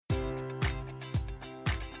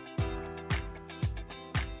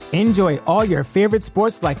Enjoy all your favorite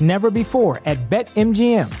sports like never before at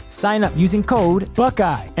BetMGM. Sign up using code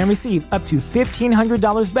Buckeye and receive up to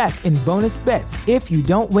 $1,500 back in bonus bets if you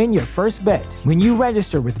don't win your first bet. When you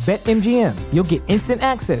register with BetMGM, you'll get instant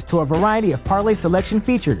access to a variety of parlay selection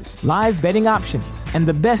features, live betting options, and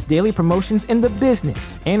the best daily promotions in the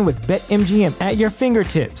business. And with BetMGM at your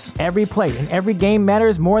fingertips, every play and every game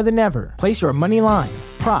matters more than ever. Place your money line,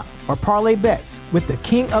 prop, or parlay bets with the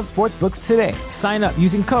king of sportsbooks today. Sign up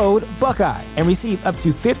using code Buckeye and receive up to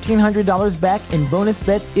 $1,500 back in bonus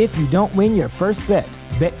bets if you don't win your first bet.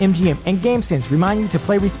 BetMGM and GameSense remind you to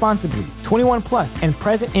play responsibly. 21 plus and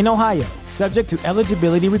present in Ohio, subject to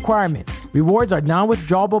eligibility requirements. Rewards are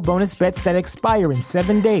non-withdrawable bonus bets that expire in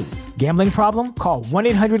 7 days. Gambling problem? Call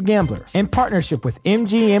 1-800-GAMBLER. In partnership with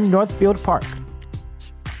MGM Northfield Park.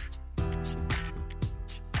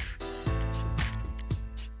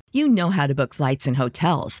 You know how to book flights and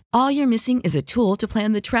hotels. All you're missing is a tool to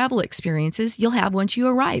plan the travel experiences you'll have once you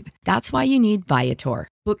arrive. That's why you need Viator.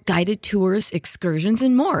 Book guided tours, excursions,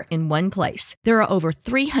 and more in one place. There are over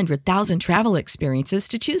 300,000 travel experiences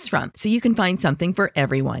to choose from, so you can find something for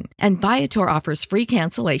everyone. And Viator offers free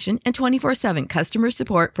cancellation and 24/7 customer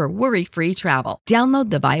support for worry-free travel.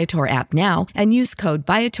 Download the Viator app now and use code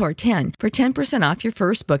Viator10 for 10% off your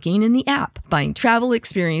first booking in the app. Find travel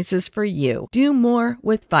experiences for you. Do more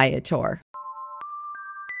with Viator.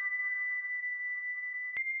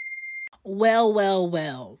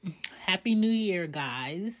 Well. Happy New Year,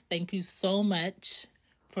 guys. Thank you so much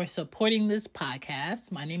for supporting this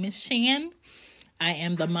podcast. My name is Shan. I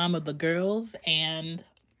am the mom of the girls, and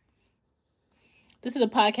this is a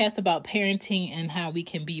podcast about parenting and how we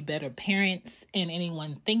can be better parents. And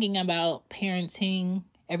anyone thinking about parenting,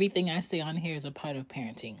 everything I say on here is a part of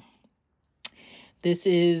parenting. This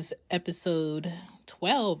is episode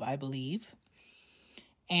 12, I believe.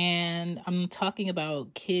 And I'm talking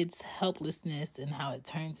about kids' helplessness and how it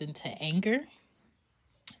turns into anger.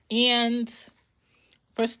 And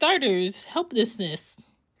for starters, helplessness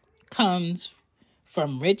comes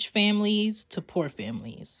from rich families to poor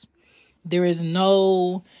families. There is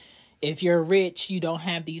no, if you're rich, you don't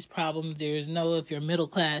have these problems. There is no, if you're middle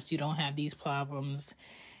class, you don't have these problems.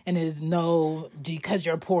 And there's no, because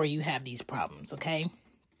you're poor, you have these problems, okay?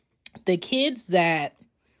 The kids that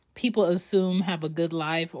people assume have a good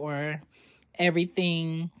life or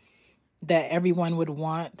everything that everyone would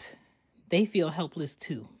want, they feel helpless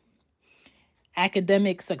too.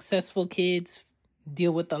 Academic, successful kids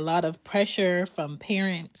deal with a lot of pressure from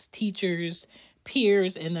parents, teachers,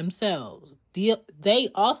 peers, and themselves. They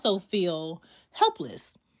also feel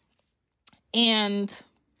helpless. And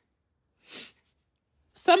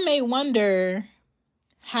some may wonder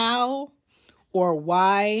how or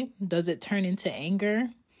why does it turn into anger?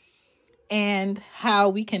 And how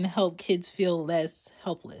we can help kids feel less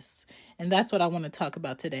helpless. And that's what I want to talk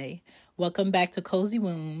about today. Welcome back to Cozy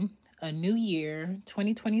Womb, a new year,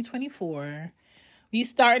 2020-24. We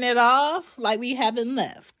starting it off like we haven't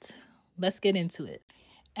left. Let's get into it.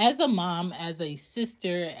 As a mom, as a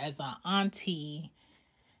sister, as an auntie,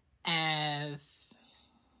 as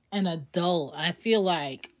an adult, I feel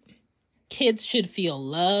like kids should feel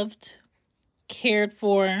loved, cared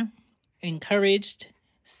for, encouraged,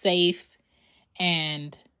 safe,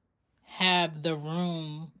 and have the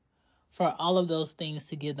room for all of those things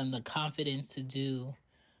to give them the confidence to do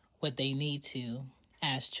what they need to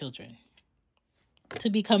as children, to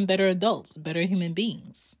become better adults, better human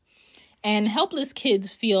beings. And helpless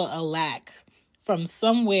kids feel a lack from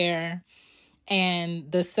somewhere,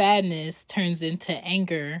 and the sadness turns into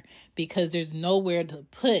anger because there's nowhere to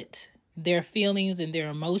put their feelings and their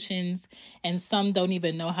emotions, and some don't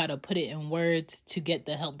even know how to put it in words to get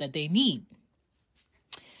the help that they need.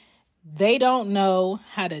 They don't know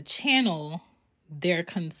how to channel their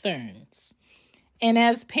concerns. And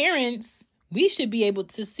as parents, we should be able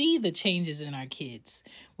to see the changes in our kids.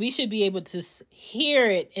 We should be able to hear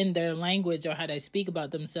it in their language or how they speak about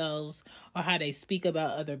themselves or how they speak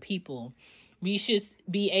about other people. We should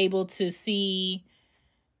be able to see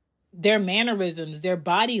their mannerisms, their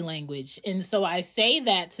body language. And so I say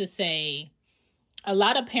that to say a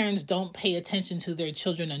lot of parents don't pay attention to their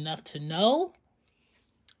children enough to know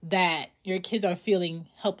that your kids are feeling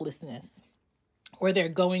helplessness or they're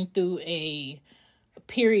going through a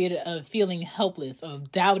period of feeling helpless,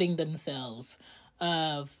 of doubting themselves,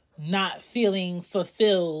 of not feeling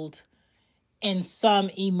fulfilled in some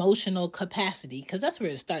emotional capacity, because that's where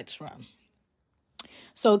it starts from.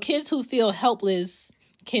 So kids who feel helpless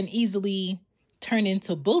can easily turn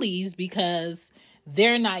into bullies because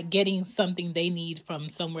they're not getting something they need from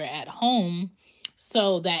somewhere at home.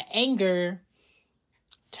 So that anger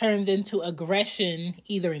turns into aggression,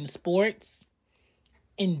 either in sports,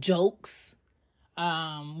 in jokes,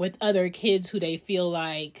 with other kids who they feel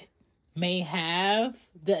like may have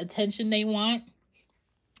the attention they want,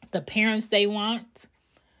 the parents they want,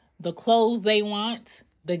 the clothes they want,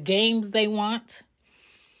 the games they want.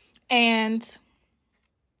 And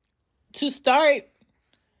to start,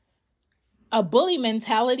 a bully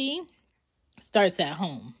mentality starts at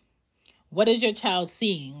home. What is your child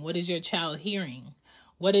seeing? What is your child hearing?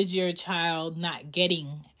 What is your child not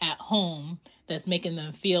getting at home that's making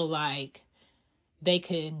them feel like they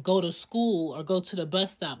can go to school or go to the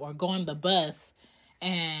bus stop or go on the bus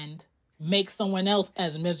and make someone else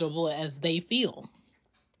as miserable as they feel?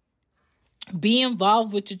 Be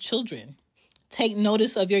involved with your children. Take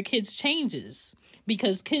notice of your kids' changes,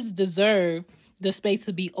 because kids deserve the space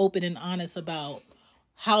to be open and honest about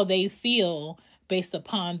how they feel based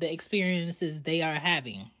upon the experiences they are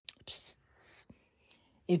having. Psst.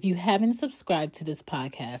 If you haven't subscribed to this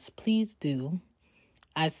podcast, please do.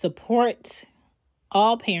 I support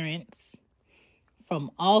all parents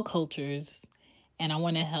from all cultures, and I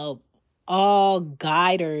want to help all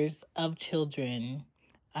guiders of children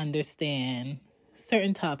understand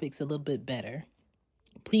certain topics a little bit better.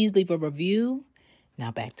 Please leave a review.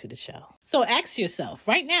 Now back to the show. So ask yourself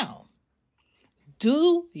right now,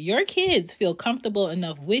 do your kids feel comfortable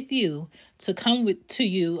enough with you to come to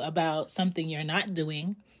you about something you're not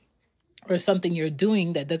doing, or something you're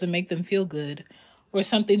doing that doesn't make them feel good, or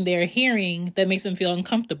something they're hearing that makes them feel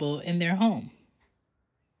uncomfortable in their home?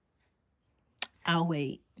 I'll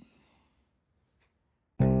wait.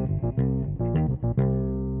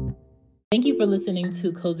 Thank you for listening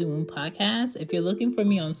to Cozy Womb Podcast. If you're looking for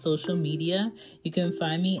me on social media, you can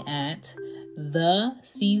find me at the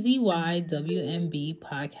CZYWMB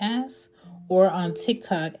Podcast or on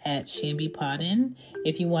TikTok at ShambiPodden.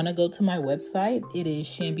 If you want to go to my website, it is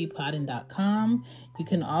shambipodden.com. You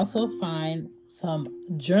can also find some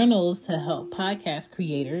journals to help podcast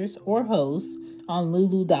creators or hosts on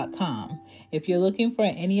lulu.com. If you're looking for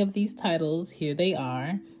any of these titles, here they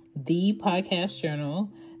are: The Podcast Journal,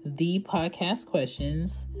 The Podcast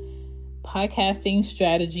Questions, Podcasting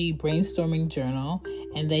Strategy Brainstorming Journal,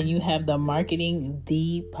 and then you have the Marketing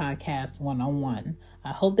The Podcast 101.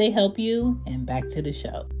 I hope they help you, and back to the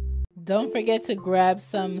show. Don't forget to grab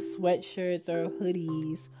some sweatshirts or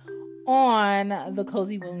hoodies on the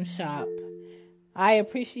Cozy Womb shop. I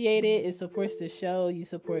appreciate it. It supports the show. You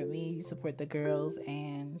support me. You support the girls.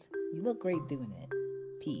 And you look great doing it.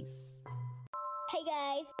 Peace. Hey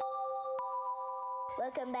guys.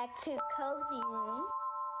 Welcome back to Cozy Room.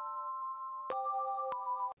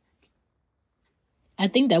 I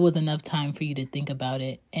think that was enough time for you to think about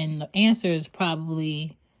it. And the answer is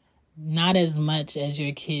probably not as much as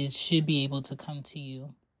your kids should be able to come to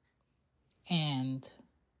you and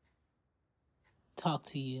talk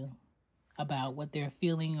to you about what they're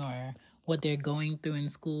feeling or what they're going through in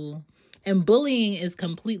school. And bullying is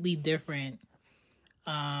completely different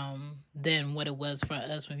than what it was for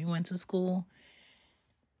us when we went to school.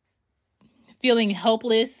 Feeling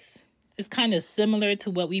helpless is kind of similar to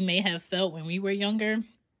what we may have felt when we were younger.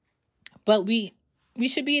 But we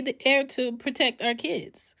should be there to protect our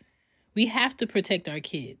kids. We have to protect our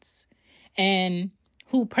kids. And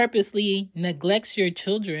who purposely neglects your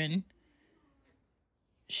children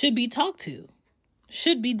should be talked to,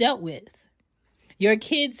 should be dealt with. Your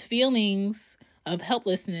kids' feelings of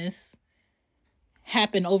helplessness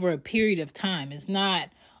happen over a period of time. It's not,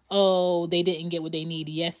 oh, they didn't get what they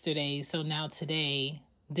needed yesterday, so now today,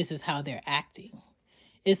 this is how they're acting.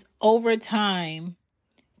 It's over time,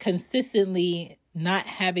 consistently not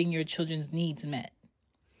having your children's needs met.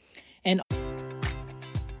 And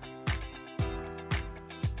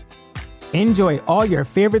enjoy all your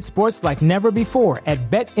favorite sports like never before at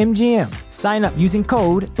BetMGM. Sign up using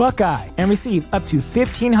code Buckeye and receive up to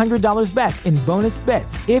 $1,500 back in bonus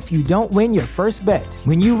bets if you don't win your first bet.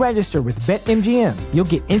 When you register with BetMGM, you'll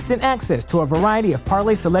get instant access to a variety of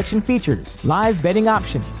parlay selection features, live betting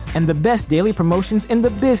options, and the best daily promotions in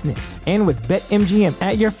the business. And with BetMGM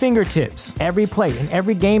at your fingertips, every play and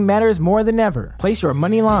every game matters more than ever. Place your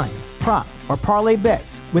money line, prop, or parlay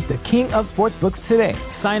bets with the king of sportsbooks today.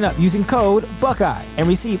 Sign up using code Buckeye and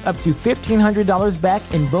receive up to $1,500 back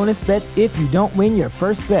in bonus bets if you don't win your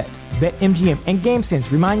first bet. BetMGM and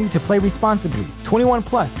GameSense remind you to play responsibly. 21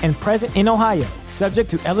 plus and present in Ohio, subject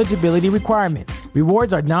to eligibility requirements.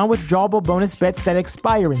 Rewards are non-withdrawable bonus bets that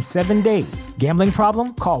expire in 7 days. Gambling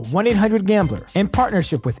problem? Call 1-800-GAMBLER. In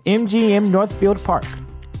partnership with MGM Northfield Park.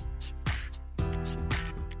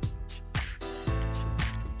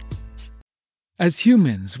 As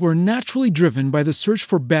humans, we're naturally driven by the search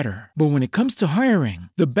for better. But when it comes to hiring,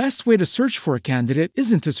 the best way to search for a candidate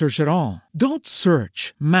isn't to search at all. Don't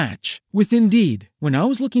search, match with Indeed. When I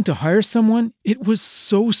was looking to hire someone, it was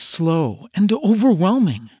so slow and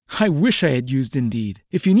overwhelming. I wish I had used Indeed.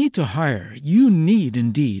 If you need to hire, you need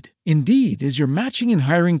Indeed. Indeed is your matching and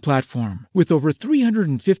hiring platform with over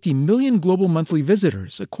 350 million global monthly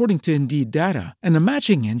visitors, according to Indeed data, and a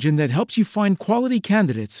matching engine that helps you find quality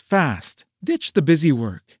candidates fast. Ditch the busy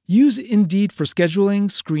work. Use Indeed for scheduling,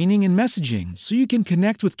 screening, and messaging so you can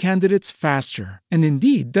connect with candidates faster. And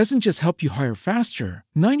Indeed doesn't just help you hire faster.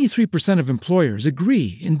 93% of employers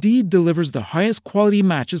agree Indeed delivers the highest quality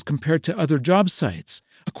matches compared to other job sites,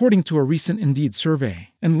 according to a recent Indeed survey.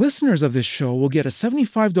 And listeners of this show will get a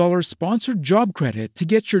 $75 sponsored job credit to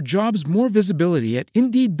get your jobs more visibility at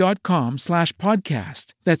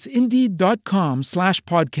Indeed.com/podcast. That's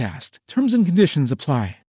Indeed.com/podcast. Terms and conditions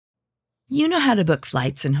apply. You know how to book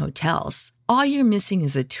flights and hotels. All you're missing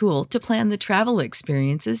is a tool to plan the travel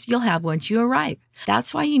experiences you'll have once you arrive.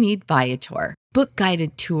 That's why you need Viator. Book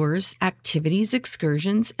guided tours, activities,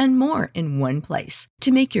 excursions, and more in one place to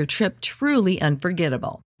make your trip truly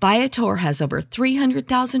unforgettable. Viator has over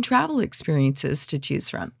 300,000 travel experiences to choose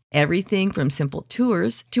from. Everything from simple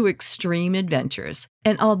tours to extreme adventures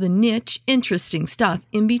and all the niche, interesting stuff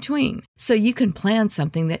in between. So you can plan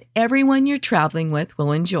something that everyone you're traveling with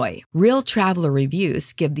will enjoy. Real traveler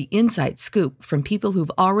reviews give the inside scoop from people who've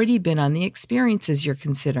already been on the experiences you're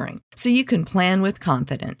considering. So you can plan with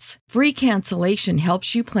confidence. Free cancellation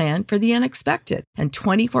helps you plan for the unexpected. And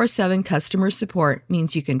 24/7 customer support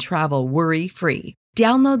means you can travel worry-free.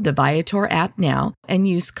 Download the Viator app now and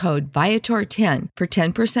use code Viator10 for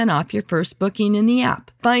 10% off your first booking in the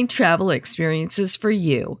app. Find travel experiences for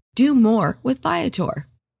you. Do more with Viator.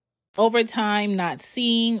 Over time, not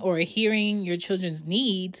seeing or hearing your children's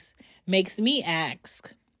needs makes me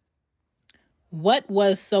ask, what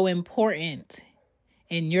was so important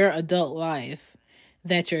in your adult life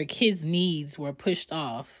that your kids' needs were pushed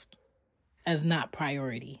off as not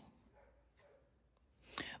priority?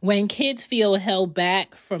 When kids feel held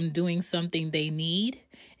back from doing something they need,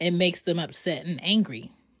 it makes them upset and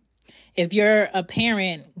angry. If you're a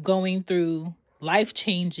parent going through life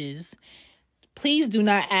changes, please do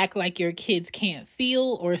not act like your kids can't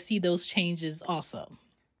feel or see those changes also,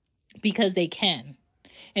 because they can.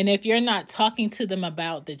 And if you're not talking to them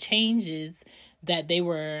about the changes that they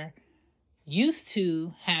were used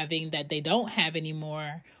to having that they don't have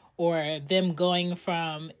anymore, or them going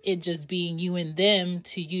from it just being you and them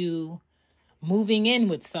to you moving in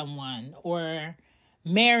with someone or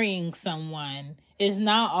marrying someone, is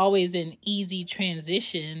not always an easy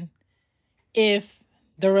transition if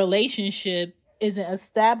the relationship isn't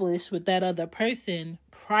established with that other person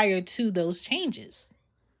prior to those changes.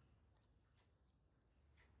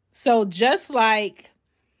 So just like,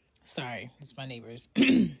 sorry, it's my neighbors.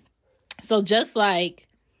 So just like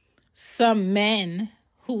some men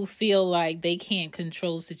who feel like they can't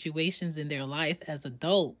control situations in their life as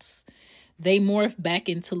adults, they morph back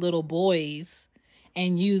into little boys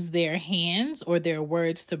and use their hands or their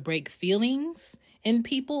words to break feelings in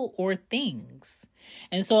people or things.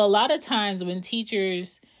 And so a lot of times when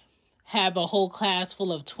teachers have a whole class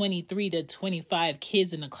full of 23 to 25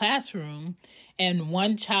 kids in a classroom, and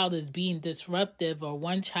one child is being disruptive or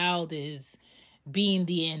one child is being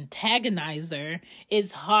the antagonizer,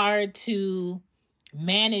 it's hard to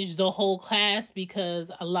manage the whole class because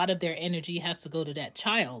a lot of their energy has to go to that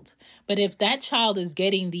child. But if that child is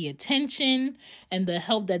getting the attention and the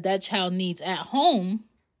help that that child needs at home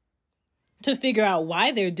to figure out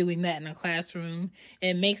why they're doing that in a classroom,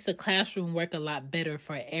 it makes the classroom work a lot better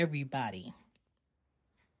for everybody.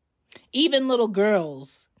 Even little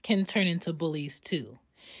girls can turn into bullies too.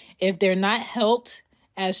 If they're not helped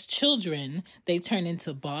as children, they turn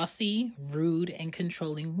into bossy, rude, and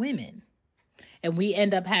controlling women. And we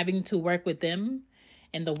end up having to work with them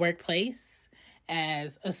in the workplace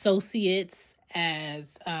as associates,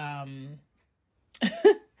 as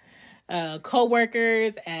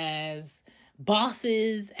co-workers, as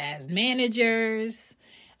bosses, as managers.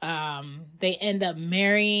 They end up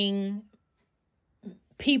marrying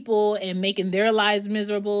people and making their lives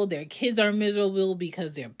miserable. Their kids are miserable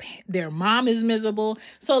because their mom is miserable.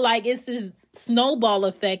 So like it's this snowball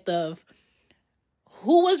effect of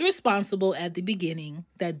who was responsible at the beginning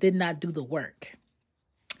that did not do the work.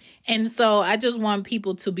 And so I just want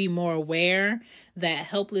people to be more aware that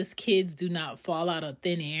helpless kids do not fall out of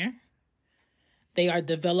thin air. They are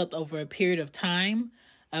developed over a period of time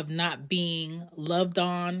of not being loved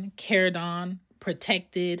on, cared on,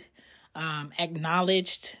 protected,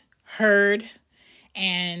 acknowledged, heard.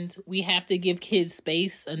 And we have to give kids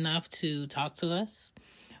space enough to talk to us.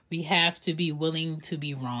 We have to be willing to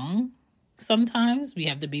be wrong. Sometimes we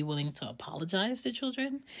have to be willing to apologize to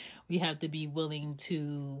children. We have to be willing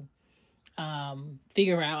to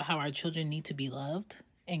figure out how our children need to be loved,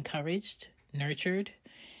 encouraged, nurtured.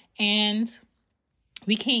 And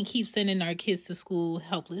we can't keep sending our kids to school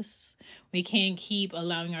helpless. We can't keep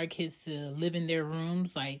allowing our kids to live in their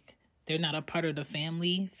rooms like they're not a part of the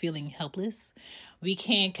family, feeling helpless. We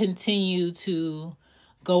can't continue to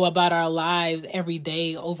go about our lives every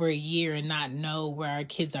day over a year and not know where our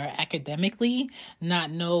kids are academically,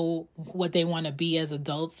 not know what they want to be as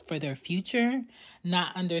adults for their future,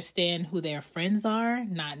 not understand who their friends are,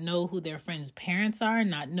 not know who their friends' parents are,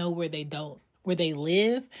 not know where they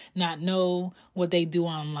live, not know what they do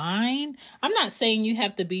online. I'm not saying you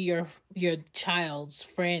have to be your child's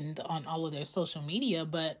friend on all of their social media,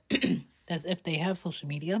 but that's if they have social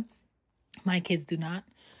media. My kids do not.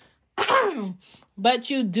 But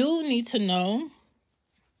you do need to know,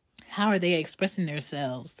 how are they expressing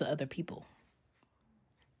themselves to other people?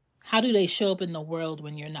 How do they show up in the world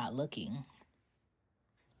when you're not looking?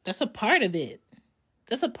 That's a part of it.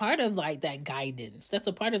 That's a part of like that guidance. That's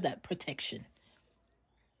a part of that protection.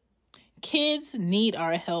 Kids need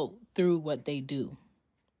our help through what they do.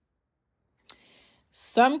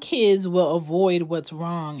 Some kids will avoid what's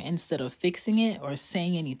wrong instead of fixing it or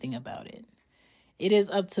saying anything about it. It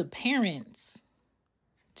is up to parents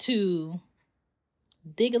to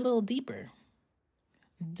dig a little deeper,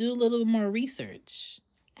 do a little more research,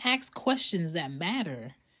 ask questions that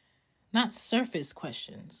matter, not surface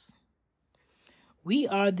questions. We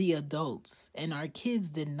are the adults, and our kids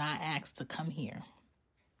did not ask to come here.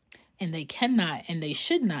 And they cannot and they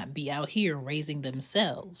should not be out here raising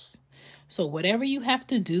themselves. So whatever you have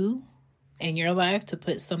to do in your life to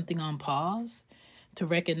put something on pause, to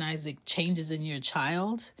recognize the changes in your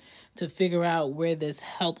child, to figure out where this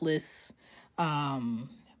helpless feeling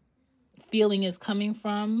is coming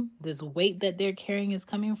from, this weight that they're carrying is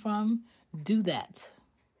coming from, do that.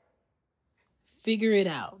 Figure it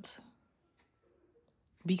out.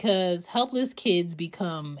 Because helpless kids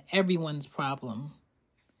become everyone's problem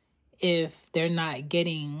if they're not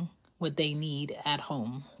getting what they need at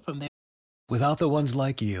home from their... Without the ones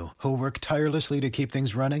like you, who work tirelessly to keep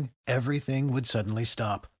things running, everything would suddenly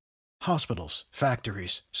stop. Hospitals,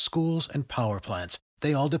 factories, schools, and power plants,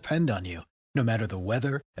 they all depend on you. No matter the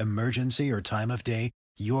weather, emergency, or time of day,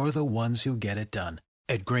 you're the ones who get it done.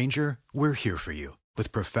 At Grainger, we're here for you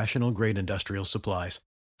with professional-grade industrial supplies.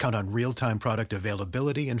 Count on real-time product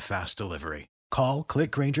availability and fast delivery. Call,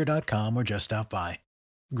 click Grainger.com, or just stop by.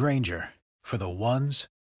 Grainger, for the ones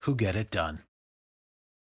who get it done.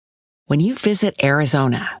 When you visit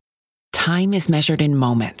Arizona, time is measured in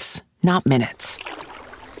moments, not minutes.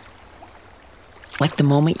 Like the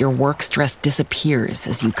moment your work stress disappears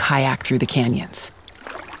as you kayak through the canyons.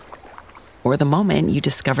 Or the moment you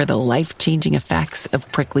discover the life-changing effects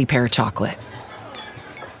of prickly pear chocolate.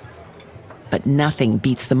 But nothing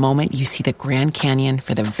beats the moment you see the Grand Canyon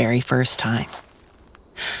for the very first time.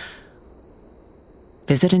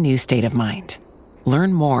 Visit a new state of mind.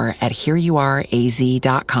 Learn more at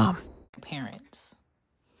hereyouareaz.com. Parents.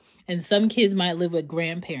 And some kids might live with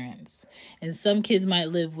grandparents. And some kids might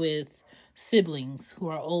live with siblings who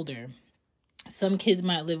are older. Some kids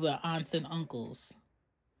might live with aunts and uncles.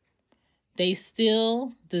 They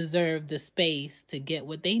still deserve the space to get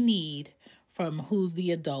what they need from who's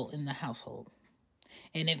the adult in the household.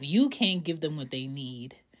 And if you can't give them what they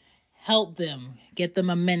need, help them, get them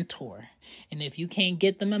a mentor. And if you can't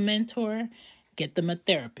get them a mentor, get them a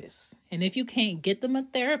therapist. And if you can't get them a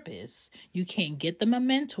therapist, you can't get them a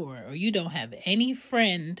mentor, or you don't have any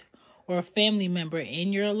friend or family member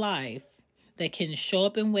in your life that can show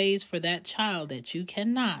up in ways for that child that you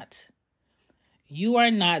cannot, you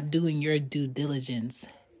are not doing your due diligence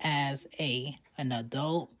as an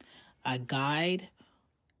adult, a guide,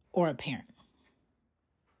 or a parent.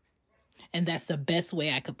 And that's the best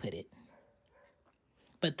way I could put it.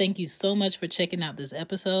 But thank you so much for checking out this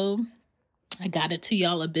episode. I got it to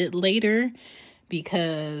y'all a bit later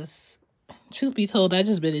because, truth be told, I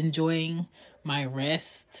just been enjoying my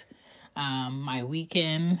rest, my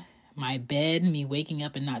weekend, my bed, me waking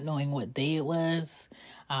up and not knowing what day it was.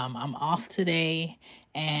 I'm off today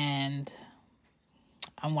and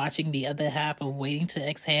I'm watching the other half of Waiting to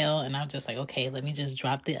Exhale, and I'm just like, okay, let me just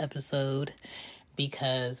drop the episode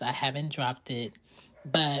because I haven't dropped it.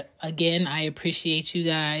 But again, I appreciate you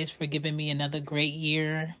guys for giving me another great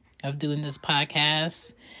year of doing this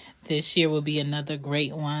podcast. This year will be another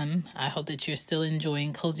great one. I hope that you're still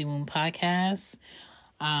enjoying Cozy Womb Podcast.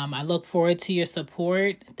 I look forward to your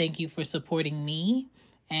support. Thank you for supporting me,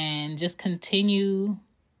 and just continue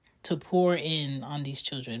to pour in on these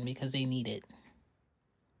children because they need it.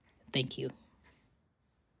 Thank you.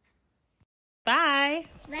 Bye.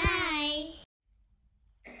 Bye.